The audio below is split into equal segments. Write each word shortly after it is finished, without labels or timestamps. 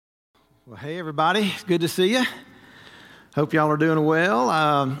Well, hey, everybody. It's good to see you. Hope y'all are doing well.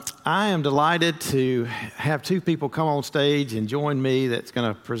 I am delighted to have two people come on stage and join me that's going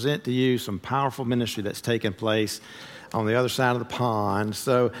to present to you some powerful ministry that's taking place on the other side of the pond.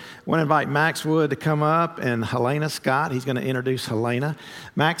 So I want to invite Max Wood to come up and Helena Scott. He's going to introduce Helena.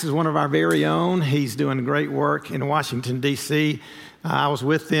 Max is one of our very own. He's doing great work in Washington, D.C. I was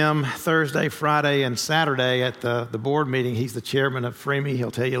with them Thursday, Friday, and Saturday at the board meeting. He's the chairman of FREME.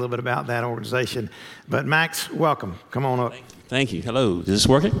 He'll tell you a little bit about that organization. But Max, welcome. Come on up. Thank you. Hello. Is this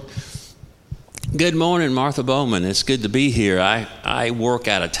working? Good morning, Martha Bowman. It's good to be here. I work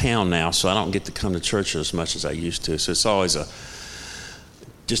out of town now, so I don't get to come to church as much as I used to. So it's always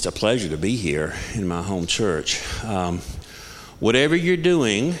just a pleasure to be here in my home church. Whatever you're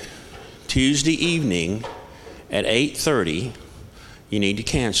doing Tuesday evening at 8:30, you need to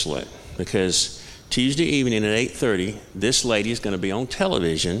cancel it, because Tuesday evening at 8:30, this lady is going to be on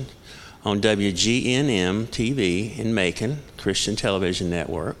television on WGNM TV in Macon, Christian Television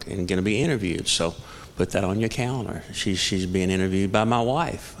Network, and going to be interviewed. So put that on your calendar. She's being interviewed by my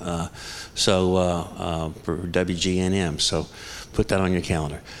wife, for WGNM. So put that on your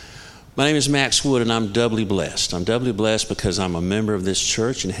calendar. My name is Max Wood, and I'm doubly blessed. I'm doubly blessed because I'm a member of this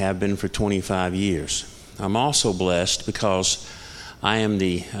church and have been for 25 years. I'm also blessed because I am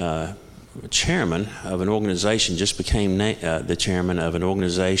the chairman of an organization, just became the chairman of an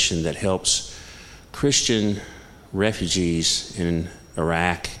organization that helps Christian refugees in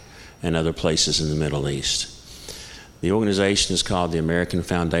Iraq and other places in the Middle East. The organization is called the American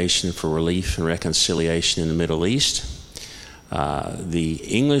Foundation for Relief and Reconciliation in the Middle East. The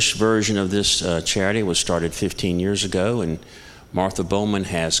English version of this charity was started 15 years ago, and Martha Bowman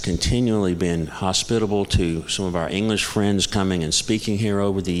has continually been hospitable to some of our English friends coming and speaking here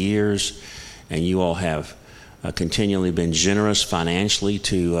over the years, and you all have continually been generous financially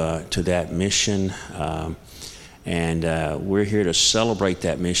to that mission, and we're here to celebrate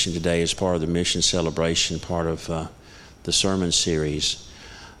that mission today as part of the mission celebration, part of the sermon series.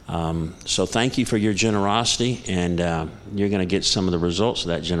 So thank you for your generosity, and you're going to get some of the results of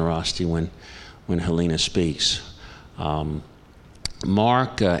that generosity when Helena speaks.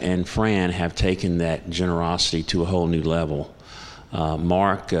 Mark and Fran have taken that generosity to a whole new level.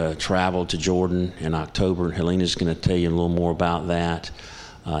 Mark traveled to Jordan in October, and Helena's going to tell you a little more about that.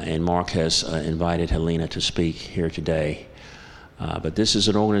 And Mark has invited Helena to speak here today. But this is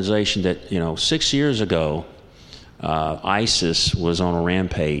an organization that, 6 years ago, ISIS was on a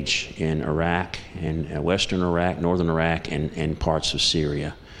rampage in Iraq, and western Iraq, northern Iraq, and parts of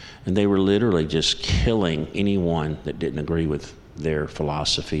Syria. And they were literally just killing anyone that didn't agree with their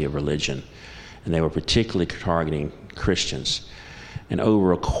philosophy of religion, and they were particularly targeting Christians. And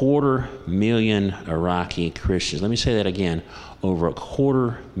over 250,000 Iraqi Christians, let me say that again, over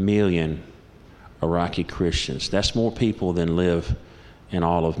 250,000 Iraqi Christians. That's more people than live in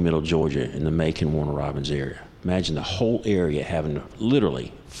all of Middle Georgia in the Macon, Warner Robins area. Imagine the whole area having to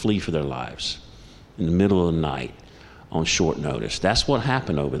literally flee for their lives in the middle of the night on short notice. That's what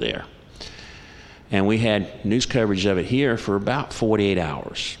happened over there. And we had news coverage of it here for about 48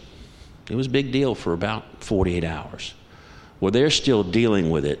 hours. It was a big deal for about 48 hours. Well, they're still dealing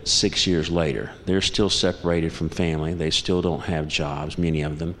with it 6 years later. They're still separated from family. They still don't have jobs, many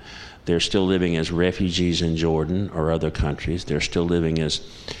of them. They're still living as refugees in Jordan or other countries. They're still living as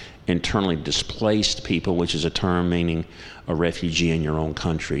internally displaced people, which is a term meaning a refugee in your own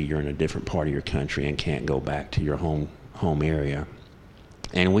country. You're in a different part of your country and can't go back to your home area.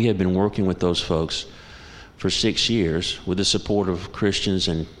 And we have been working with those folks for 6 years with the support of Christians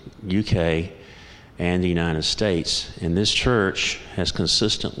in UK and the United States. And this church has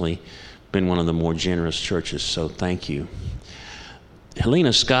consistently been one of the more generous churches, so thank you.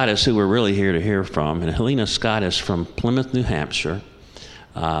 Helena Scott is who we're really here to hear from, and Helena Scott is from Plymouth, New Hampshire.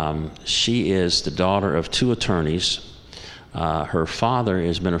 She is the daughter of two attorneys. Her father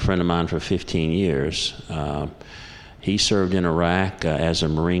has been a friend of mine for 15 years. He served in Iraq as a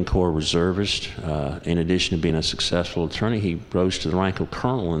Marine Corps reservist. In addition to being a successful attorney, he rose to the rank of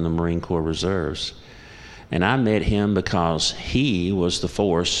colonel in the Marine Corps Reserves. And I met him because he was the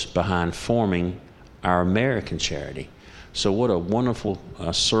force behind forming our American charity. So what a wonderful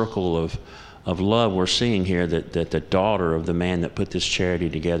circle of love we're seeing here, that the daughter of the man that put this charity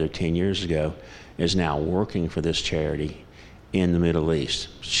together 10 years ago is now working for this charity in the Middle East.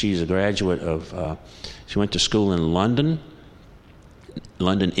 She's a graduate of... She went to school in London,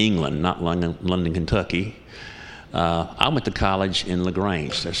 England, not London, Kentucky. I went to college in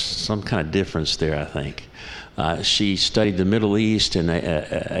LaGrange. There's some kind of difference there, I think. She studied the Middle East and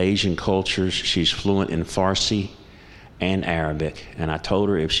Asian cultures. She's fluent in Farsi and Arabic, and I told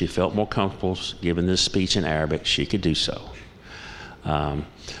her if she felt more comfortable giving this speech in Arabic, she could do so.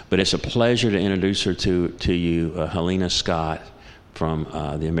 But it's a pleasure to introduce her to you, Helena Scott, from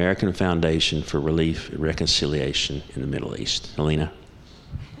the American Foundation for Relief and Reconciliation in the Middle East. Helena.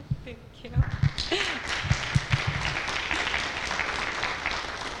 Thank you.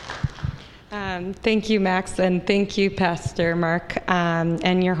 Thank you, Max, and thank you, Pastor Mark,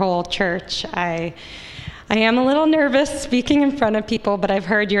 and your whole church. I am a little nervous speaking in front of people, but I've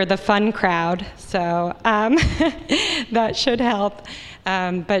heard you're the fun crowd, so that should help.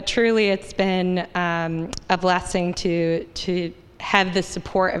 But truly, it's been a blessing to have the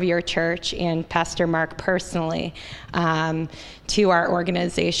support of your church and Pastor Mark personally to our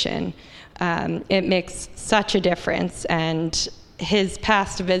organization. It makes such a difference, and his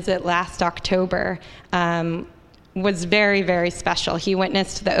past visit last October was very, very special. He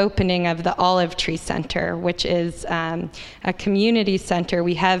witnessed the opening of the Olive Tree Center, which is a community center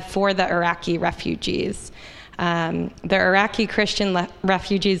we have for the Iraqi refugees. The Iraqi Christian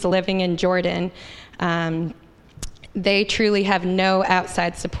refugees living in Jordan, they truly have no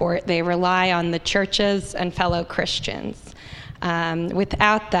outside support. They rely on the churches and fellow Christians.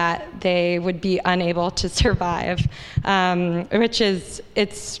 Without that, they would be unable to survive, which is,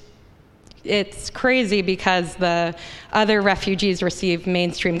 it's crazy because the other refugees receive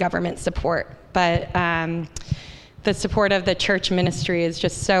mainstream government support, but the support of the church ministry is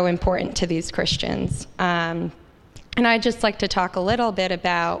just so important to these Christians. And I'd just like to talk a little bit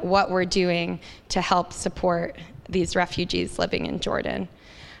about what we're doing to help support these refugees living in Jordan.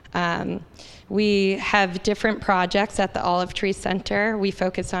 We have different projects at the Olive Tree Center. We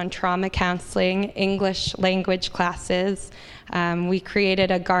focus on trauma counseling, English language classes. We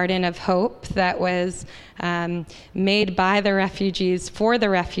created a Garden of Hope that was made by the refugees for the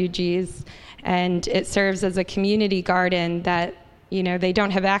refugees, and it serves as a community garden that, you know, they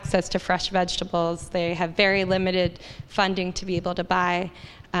don't have access to fresh vegetables. They have very limited funding to be able to buy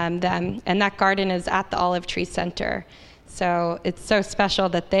them, and that garden is at the Olive Tree Center. So it's so special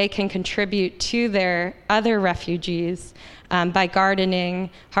that they can contribute to their other refugees by gardening,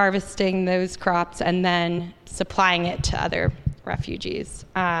 harvesting those crops, and then supplying it to other refugees.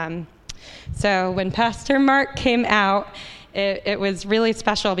 So when Pastor Mark came out, it was really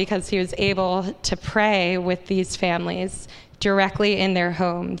special because he was able to pray with these families directly in their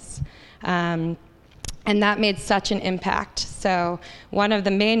homes. And that made such an impact. So one of the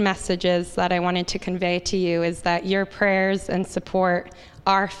main messages that I wanted to convey to you is that your prayers and support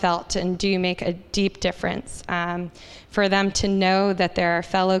are felt and do make a deep difference. For them to know that there are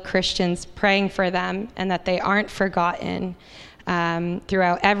fellow Christians praying for them and that they aren't forgotten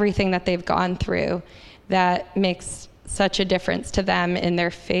throughout everything that they've gone through, that makes such a difference to them in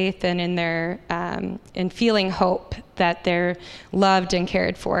their faith and in their in feeling hope that they're loved and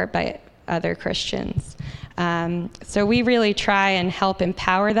cared for by other Christians. So we really try and help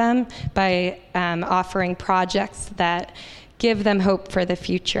empower them by offering projects that give them hope for the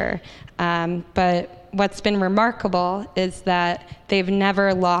future. But what's been remarkable is that they've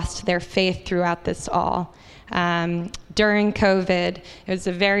never lost their faith throughout this all. During COVID, it was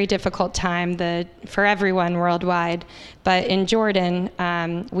a very difficult time for everyone worldwide. But in Jordan,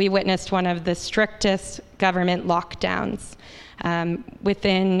 we witnessed one of the strictest government lockdowns. With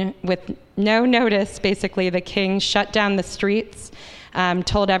no notice, basically, the king shut down the streets,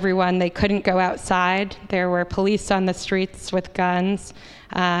 told everyone they couldn't go outside. There were police on the streets with guns.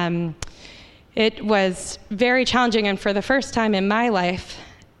 It was very challenging, and for the first time in my life,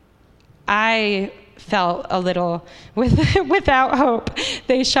 I felt a little without hope.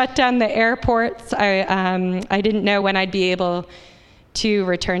 They shut down the airports. I didn't know when I'd be able to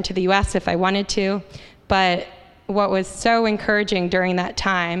return to the U.S. if I wanted to, but what was so encouraging during that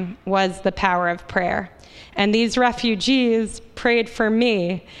time was the power of prayer. And these refugees prayed for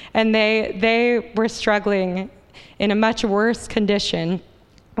me, and they were struggling in a much worse condition.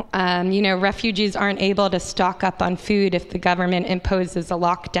 Refugees aren't able to stock up on food if the government imposes a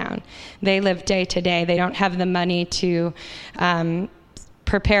lockdown. They live day to day. They don't have the money to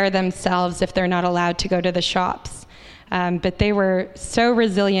prepare themselves if they're not allowed to go to the shops. But they were so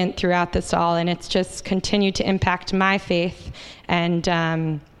resilient throughout this all, and it's just continued to impact my faith and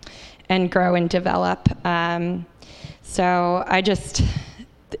grow and develop. So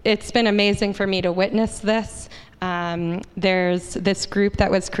it's been amazing for me to witness this. There's this group that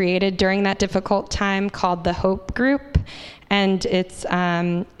was created during that difficult time called the Hope Group, and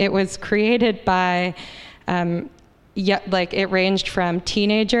it was created by it ranged from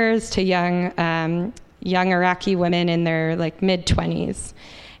teenagers to young Iraqi women in their mid-20s,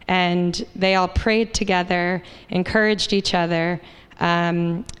 And they all prayed together, encouraged each other,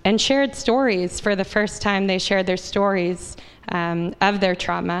 and shared stories. For the first time, they shared their stories of their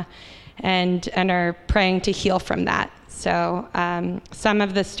trauma and are praying to heal from that. So some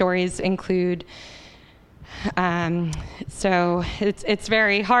of the stories include, so it's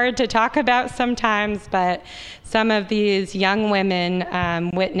very hard to talk about sometimes, but some of these young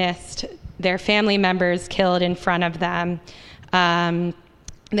women witnessed their family members killed in front of them.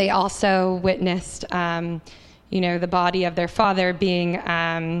 They also witnessed, the body of their father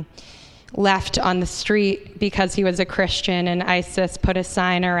being left on the street because he was a Christian, and ISIS put a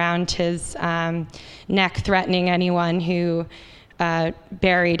sign around his neck threatening anyone who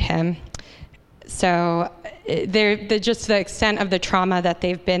buried him. So just the extent of the trauma that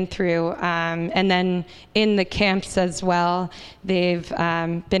they've been through. And then in the camps as well, they've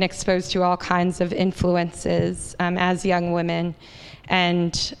been exposed to all kinds of influences as young women.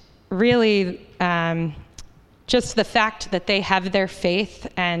 And really, just the fact that they have their faith,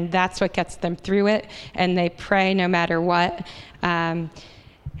 and that's what gets them through it, and they pray no matter what,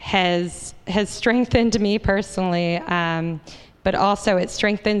 has strengthened me personally. But also it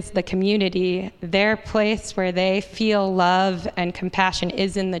strengthens the community. Their place where they feel love and compassion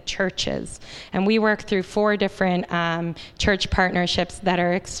is in the churches. And we work through 4 different church partnerships that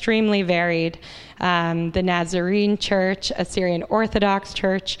are extremely varied. The Nazarene Church, a Syrian Orthodox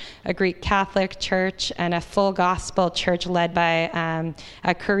church, a Greek Catholic church, and a full gospel church led by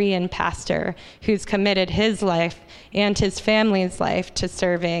a Korean pastor who's committed his life and his family's life to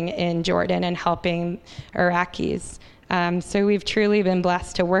serving in Jordan and helping Iraqis. So we've truly been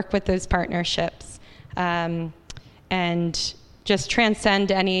blessed to work with those partnerships and just transcend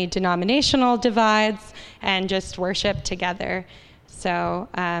any denominational divides and just worship together. So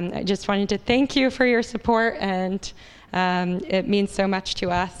I just wanted to thank you for your support, and it means so much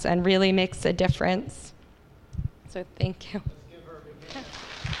to us and really makes a difference. So thank you.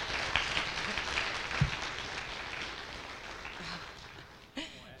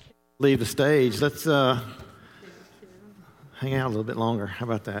 Leave the stage. Let's hang out a little bit longer. How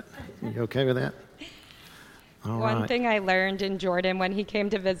about that? You okay with that? All right. One thing I learned in Jordan when he came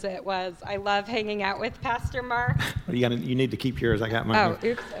to visit was I love hanging out with Pastor Mark. You need to keep yours. I got mine. Oh,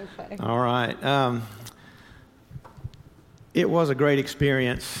 oops, okay. All right. It was a great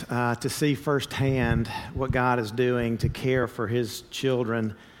experience to see firsthand what God is doing to care for His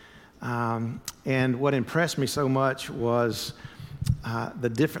children. And what impressed me so much was the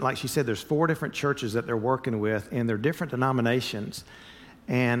different, like she said, there's 4 different churches that they're working with, and they're different denominations.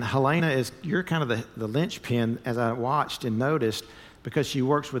 And Helena you're kind of the linchpin, as I watched and noticed, because she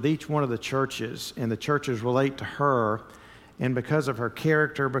works with each one of the churches, and the churches relate to her. And because of her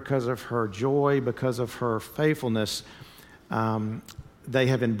character, because of her joy, because of her faithfulness, they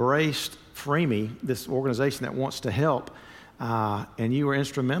have embraced Free Me, this organization that wants to help. And you were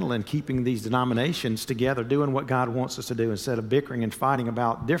instrumental in keeping these denominations together, doing what God wants us to do instead of bickering and fighting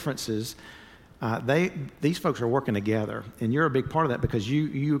about differences. These folks are working together, and you're a big part of that because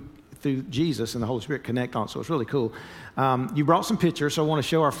you through Jesus and the Holy Spirit connect on. So it's really cool. You brought some pictures, so I want to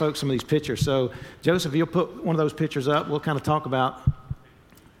show our folks some of these pictures. So Joseph, you'll put one of those pictures up. We'll kind of talk about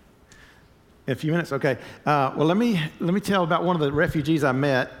in a few minutes. Okay. Well, let me tell about one of the refugees I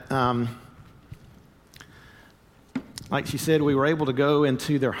met. Like she said, we were able to go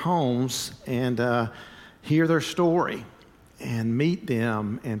into their homes and hear their story and meet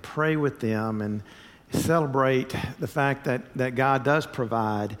them and pray with them and celebrate the fact that God does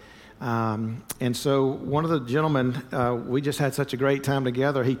provide. And so one of the gentlemen, we just had such a great time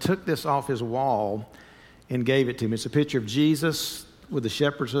together. He took this off his wall and gave it to me. It's a picture of Jesus with the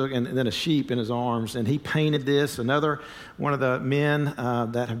shepherd's hook and then a sheep in his arms. And he painted this. Another one of the men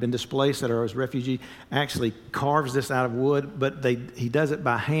that have been displaced that are as refugees actually carves this out of wood, but he does it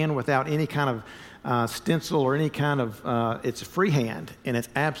by hand without any kind of stencil or any kind of, it's freehand, and it's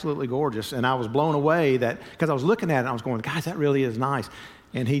absolutely gorgeous. And I was blown away because I was looking at it and I was going, guys, that really is nice.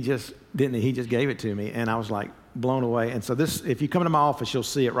 And he just gave it to me, and I was like blown away. And so this, if you come into my office, you'll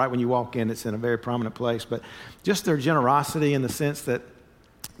see it right when you walk in. It's in a very prominent place. But just their generosity in the sense that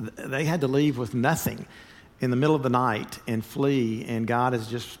they had to leave with nothing in the middle of the night and flee. And God is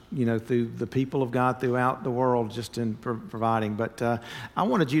just, through the people of God throughout the world, just in providing. But I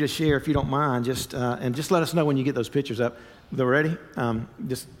wanted you to share, if you don't mind, and just let us know when you get those pictures up. They're ready? Oh,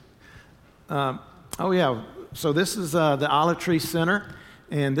 yeah. So this is the Olive Tree Center.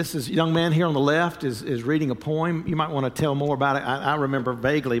 And this is young man here on the left is reading a poem. You might want to tell more about it. I remember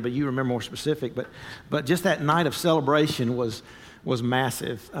vaguely, but you remember more but just that night of celebration was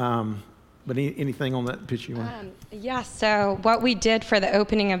massive. But But anything on that picture you want? Yeah, so what we did for the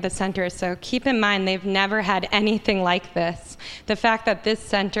opening of the center, so keep in mind they've never had anything like this. The fact that this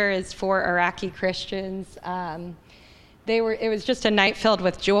center is for Iraqi Christians, it was just a night filled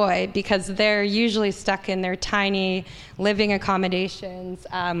with joy because they're usually stuck in their tiny living accommodations,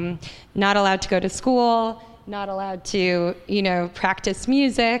 not allowed to go to school, not allowed to, practice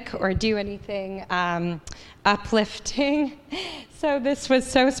music or do anything uplifting. So this was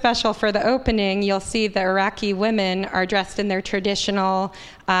so special for the opening. You'll see the Iraqi women are dressed in their traditional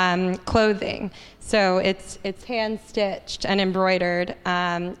clothing. So it's hand-stitched and embroidered,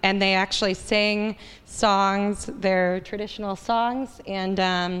 and they actually sing songs, their traditional songs, and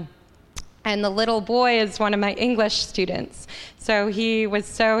the little boy is one of my English students. So he was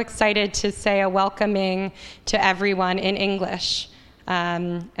so excited to say a welcoming to everyone in English,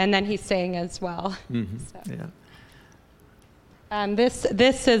 and then he sang as well. Mm-hmm. So. Yeah.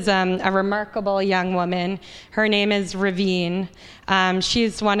 This is a remarkable young woman. Her name is Ravine.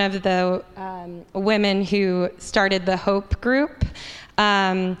 She's one of the women who started the Hope Group.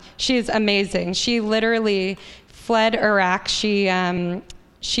 She's amazing. She literally fled Iraq. She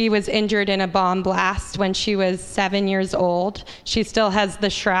was injured in a bomb blast when she was 7 years old. She still has the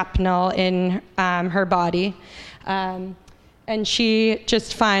shrapnel in her body. And she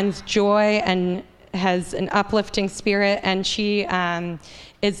just finds joy and has an uplifting spirit, and she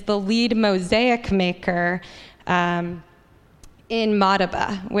is the lead mosaic maker in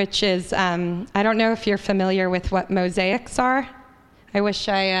Madaba, which is, I don't know if you're familiar with what mosaics are. I wish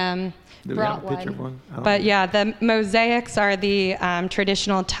I brought one. But yeah, the mosaics are the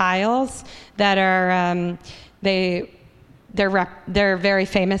traditional tiles that are, they're very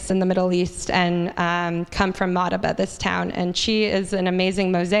famous in the Middle East and come from Madaba, this town. And she is an amazing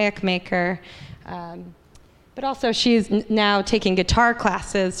mosaic maker. But also she's now taking guitar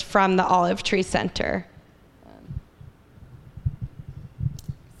classes from the Olive Tree Center.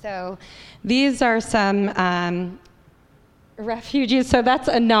 So these are some refugees. So that's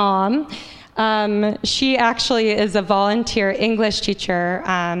Anam. She actually is a volunteer English teacher.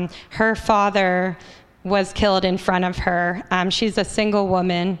 Her father was killed in front of her. She's a single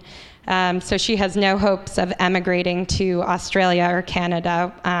woman. So she has no hopes of emigrating to Australia or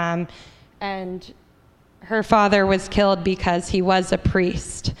Canada. And her father was killed because he was a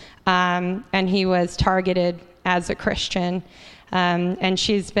priest, and he was targeted as a Christian. And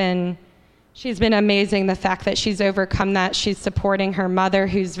she's been amazing, the fact that she's overcome that. She's supporting her mother,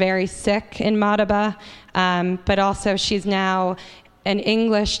 who's very sick in Madaba, but also she's now an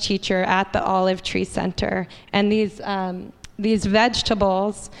English teacher at the Olive Tree Center. And these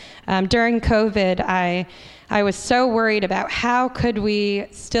vegetables, during COVID, I was so worried about how could we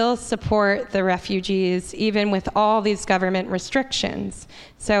still support the refugees even with all these government restrictions.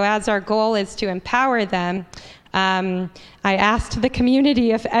 So as our goal is to empower them, I asked the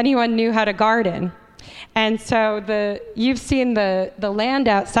community if anyone knew how to garden. And so you've seen the land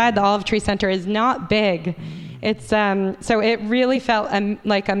outside the Olive Tree Center is not big. It's so it really felt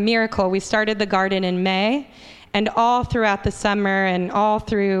like a miracle. We started the garden in May, and all throughout the summer and all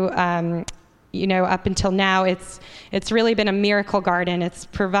through up until now, it's really been a miracle garden. It's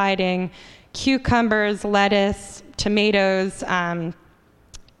providing cucumbers, lettuce, tomatoes,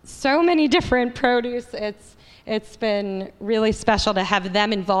 so many different produce. It's been really special to have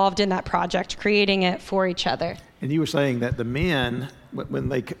them involved in that project, creating it for each other. And you were saying that the men, when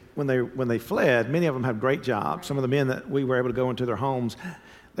they fled, many of them have great jobs. Some of the men that we were able to go into their homes,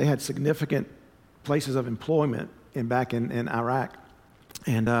 they had significant places of employment back in Iraq,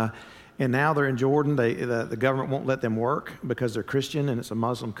 and now they're in Jordan. The government won't let them work because they're Christian and it's a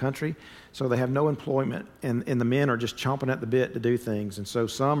Muslim country, so they have no employment, and the men are just chomping at the bit to do things. And so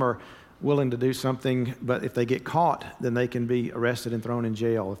some are willing to do something, but if they get caught, then they can be arrested and thrown in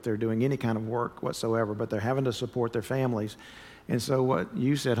jail if they're doing any kind of work whatsoever, but they're having to support their families. And so what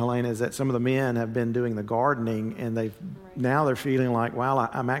you said, Helena, is that some of the men have been doing the gardening, and now they're feeling like, wow,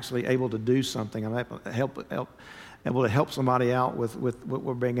 I'm actually able to do something. I'm able to help somebody out with what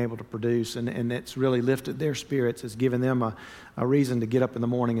we're being able to produce, and it's really lifted their spirits. It's given them a reason to get up in the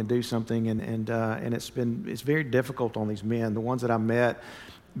morning and do something, and it's very difficult on these men. The ones that I met,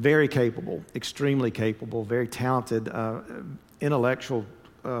 very capable, extremely capable, very talented, intellectual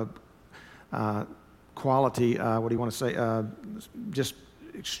quality, what do you want to say, just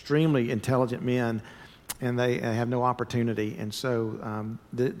extremely intelligent men, and they have no opportunity. And so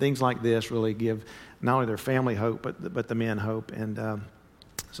things like this really give not only their family hope, but the men hope. And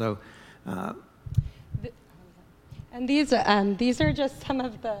and these are just some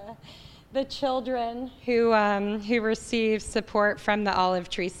of the children who receive support from the Olive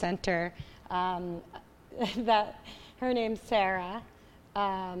Tree Center. that her name's Sarah,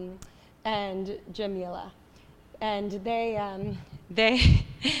 and Jamila. And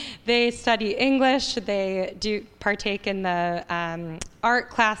they study English, they do partake in the art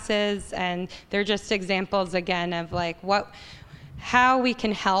classes, and they're just examples again of like how we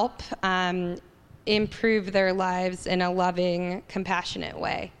can help improve their lives in a loving, compassionate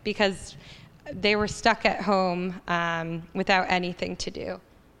way, because they were stuck at home without anything to do.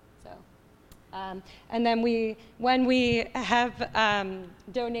 And then when we have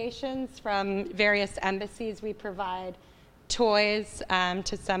donations from various embassies, we provide toys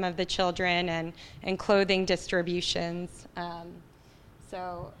to some of the children and clothing distributions.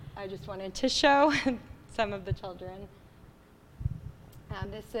 So I just wanted to show some of the children.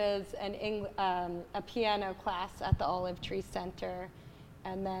 This is a piano class at the Olive Tree Center,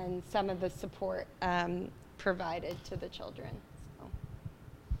 and then some of the support provided to the children.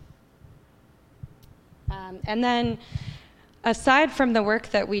 And then, aside from the work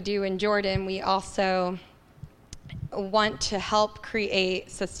that we do in Jordan, we also want to help create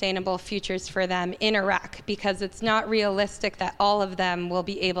sustainable futures for them in Iraq, because it's not realistic that all of them will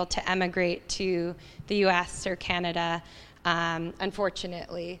be able to emigrate to the U.S. or Canada,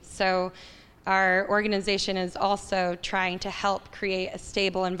 unfortunately. So our organization is also trying to help create a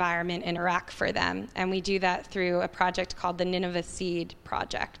stable environment in Iraq for them, and we do that through a project called the Nineveh Seed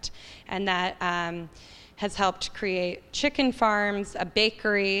Project, and that has helped create chicken farms, a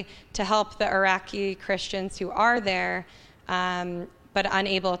bakery, to help the Iraqi Christians who are there, but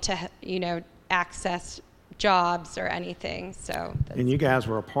unable to, access jobs or anything. So. And you guys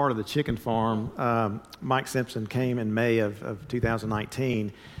were a part of the chicken farm. Mike Simpson came in May of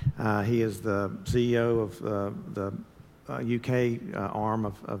 2019. He is the CEO of the UK arm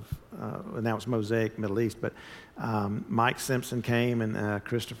of now it's Mosaic Middle East, but Mike Simpson came and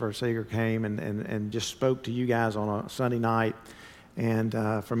Christopher Seeger came and just spoke to you guys on a Sunday night. And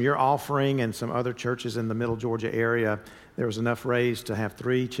from your offering and some other churches in the Middle Georgia area, there was enough raised to have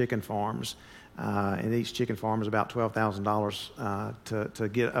 3 chicken farms. And each chicken farm is about $12,000 to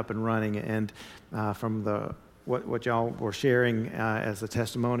get up and running. And from what y'all were sharing as a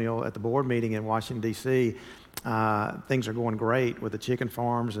testimonial at the board meeting in Washington, D.C., things are going great with the chicken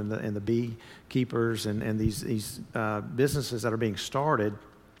farms and the beekeepers and these businesses that are being started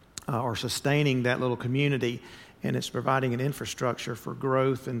are sustaining that little community, and it's providing an infrastructure for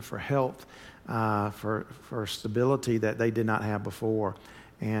growth and for health, for stability that they did not have before.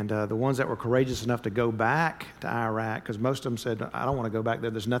 And the ones that were courageous enough to go back to Iraq, because most of them said, I don't want to go back there,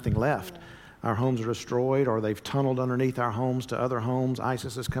 there's nothing left. Our homes are destroyed, or they've tunneled underneath our homes to other homes.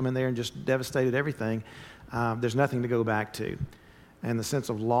 ISIS has come in there and just devastated everything. There's nothing to go back to. And the sense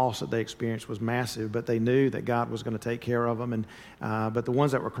of loss that they experienced was massive, but they knew that God was going to take care of them. But the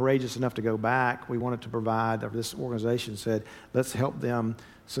ones that were courageous enough to go back, we wanted to provide, or this organization said, let's help them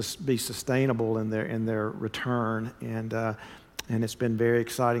be sustainable in their return. And it's been very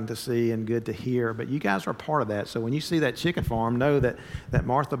exciting to see and good to hear. But you guys are a part of that. So when you see that chicken farm, know that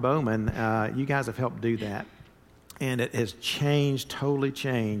Martha Bowman, you guys have helped do that. And it has totally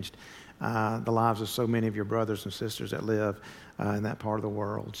changed the lives of so many of your brothers and sisters that live in that part of the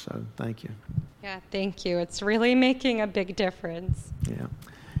world. So thank you. Yeah, thank you. It's really making a big difference. Yeah.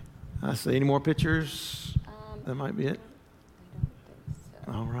 I see. Any more pictures? That might be it.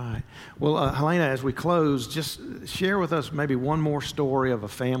 All right. Well, Helena, as we close, just share with us maybe one more story of a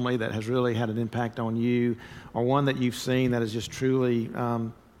family that has really had an impact on you, or one that you've seen that has just truly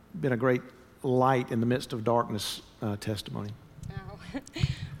been a great light in the midst of darkness testimony. Oh.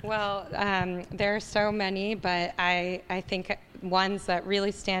 Well, there are so many, but I think ones that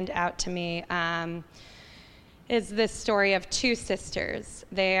really stand out to me is this story of 2 sisters.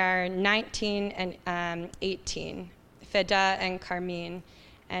 They are 19 and 18. Feda and Carmine,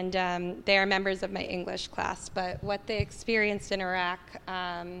 and they are members of my English class. But what they experienced in Iraq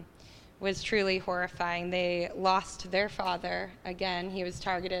was truly horrifying. They lost their father. Again, he was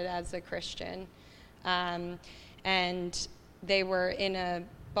targeted as a Christian. And they were in a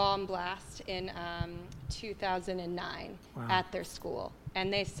bomb blast in 2009 at their school.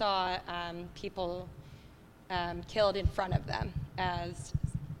 And they saw people killed in front of them as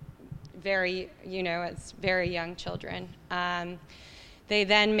very young children. They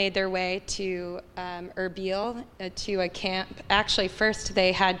then made their way to Erbil, to a camp. Actually, first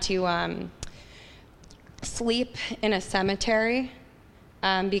they had to sleep in a cemetery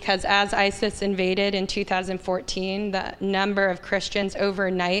because as ISIS invaded in 2014, the number of Christians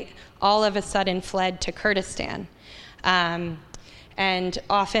overnight all of a sudden fled to Kurdistan. And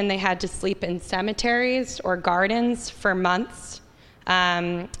often they had to sleep in cemeteries or gardens for months.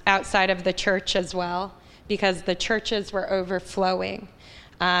 outside of the church as well, because the churches were overflowing.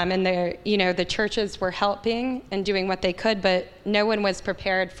 And the churches were helping and doing what they could, but no one was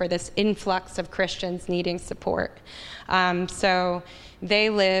prepared for this influx of Christians needing support. So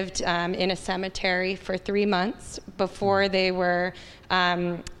they lived in a cemetery for 3 months before they were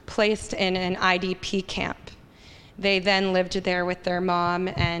placed in an IDP camp. They then lived there with their mom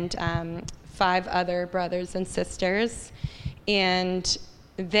and 5 other brothers and sisters, and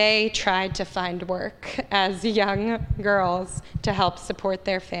they tried to find work as young girls to help support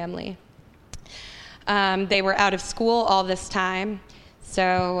their family. They were out of school all this time,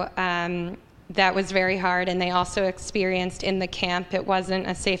 so that was very hard, and they also experienced in the camp it wasn't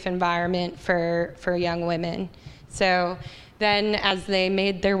a safe environment for young women. So then as they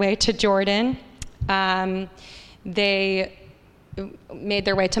made their way to Jordan, they made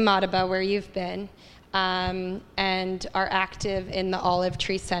their way to Madaba, where you've been, and are active in the Olive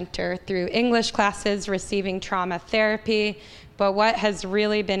Tree Center through English classes, receiving trauma therapy. But what has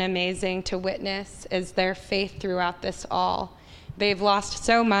really been amazing to witness is their faith throughout this all. They've lost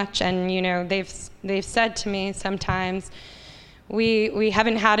so much, and they've said to me sometimes, we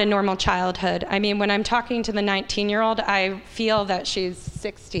haven't had a normal childhood. I mean, when I'm talking to the 19-year-old, I feel that she's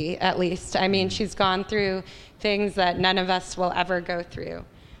 60 at least. I mean, she's gone through things that none of us will ever go through.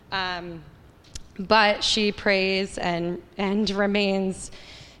 But she prays and remains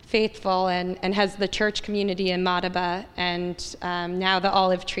faithful and has the church community in Madaba and now the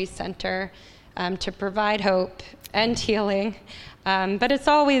Olive Tree Center to provide hope and healing. But it's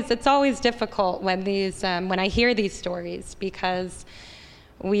always difficult when when I hear these stories, because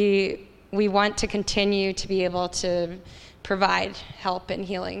we want to continue to be able to provide help and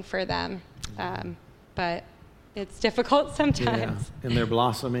healing for them, but it's difficult sometimes. Yeah. And they're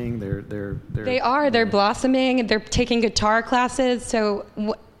blossoming. They're blossoming. They're taking guitar classes. So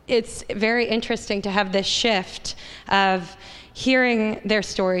it's very interesting to have this shift of hearing their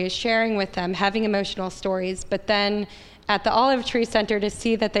stories, sharing with them, having emotional stories, but then at the Olive Tree Center to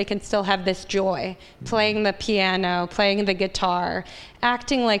see that they can still have this joy, playing the piano, playing the guitar,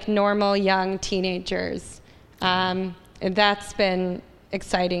 acting like normal young teenagers. And that's been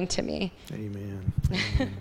exciting to me. Amen.